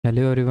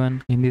Hello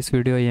everyone, in this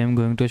video I am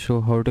going to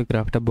show how to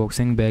craft a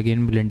boxing bag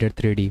in Blender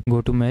 3D.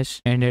 Go to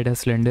mesh and add a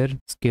cylinder,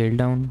 scale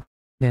down,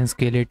 then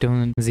scale it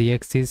on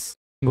Z-axis.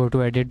 Go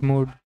to edit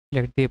mode,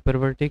 select the upper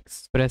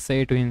vertex, press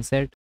A to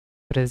insert,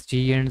 press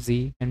G and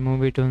Z and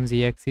move it on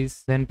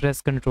Z-axis. Then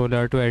press Ctrl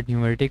R to add new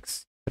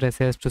vertex, press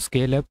S to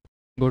scale up,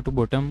 go to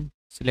bottom,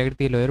 select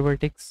the lower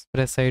vertex,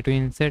 press I to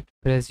insert,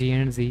 press G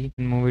and Z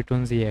and move it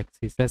on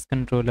Z-axis. Press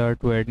Ctrl R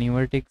to add new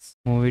vertex,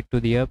 move it to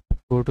the up,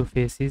 go to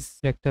faces,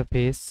 select a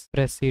face,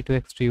 press C to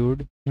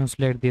extrude. Now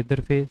select the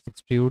other face,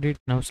 extrude it.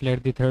 Now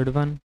select the third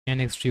one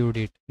and extrude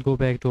it. Go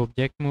back to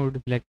object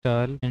mode, select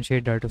all and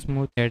shade data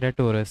smooth, add a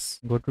torus.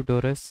 Go to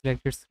torus,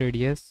 select its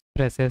radius,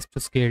 press S to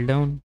scale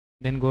down.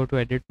 Then go to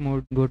edit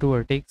mode, go to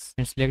vertex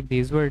and select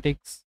these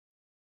vertex.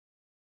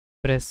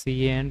 Press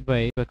C and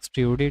Y to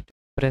extrude it.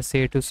 Press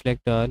A to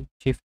select all,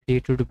 Shift D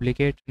to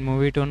duplicate and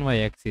move it on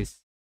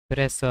Y-axis.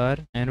 Press R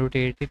and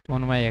rotate it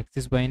on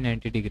Y-axis by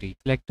 90 degree.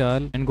 Select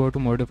all and go to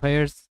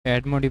modifiers,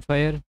 add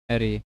modifier,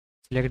 array.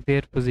 Select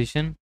their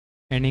position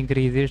and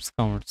increase its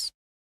counts.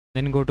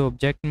 Then go to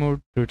object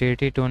mode,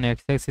 rotate it on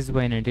X-axis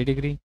by 90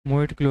 degree.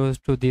 Move it close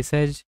to this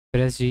edge,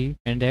 press G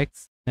and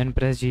X, then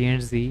press G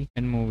and Z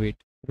and move it.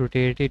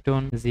 Rotate it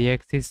on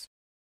Z-axis.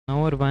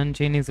 Now our one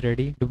chain is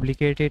ready,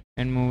 duplicate it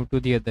and move to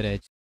the other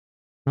edge.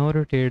 Now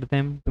rotate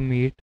them to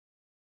meet.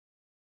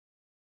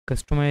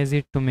 Customize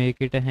it to make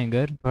it a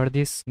hanger. For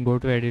this, go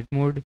to edit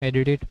mode,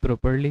 edit it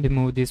properly,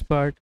 remove this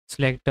part,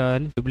 select all,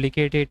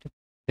 duplicate it,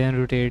 then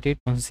rotate it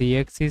on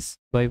Z-axis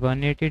by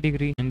 180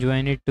 degree and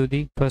join it to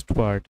the first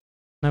part.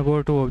 Now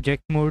go to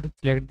object mode,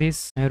 select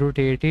this and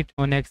rotate it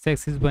on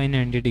X-axis by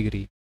 90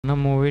 degree. Now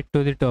move it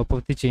to the top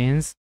of the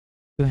chains.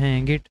 To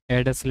hang it,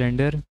 add a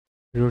cylinder,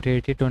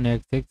 rotate it on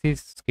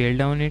X-axis, scale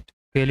down it,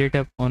 scale it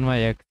up on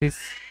Y-axis,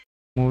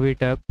 move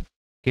it up,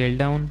 scale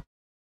down.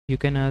 You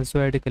can also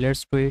add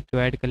colors to it. To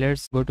add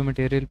colors, go to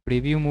material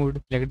preview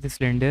mode, select the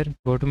cylinder,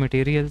 go to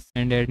materials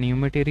and add new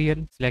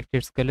material, select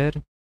its color.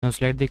 Now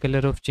select the color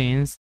of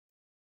chains,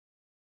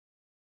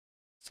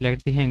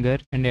 select the hanger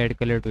and add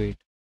color to it.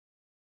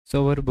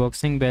 So our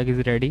boxing bag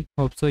is ready.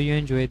 Hope so you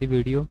enjoy the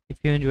video. If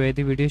you enjoy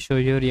the video, show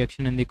your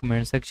reaction in the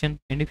comment section.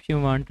 And if you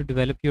want to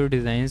develop your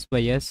designs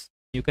by us,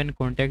 you can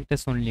contact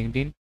us on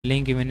LinkedIn.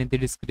 Link given in the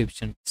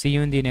description. See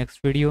you in the next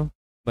video.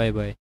 Bye bye.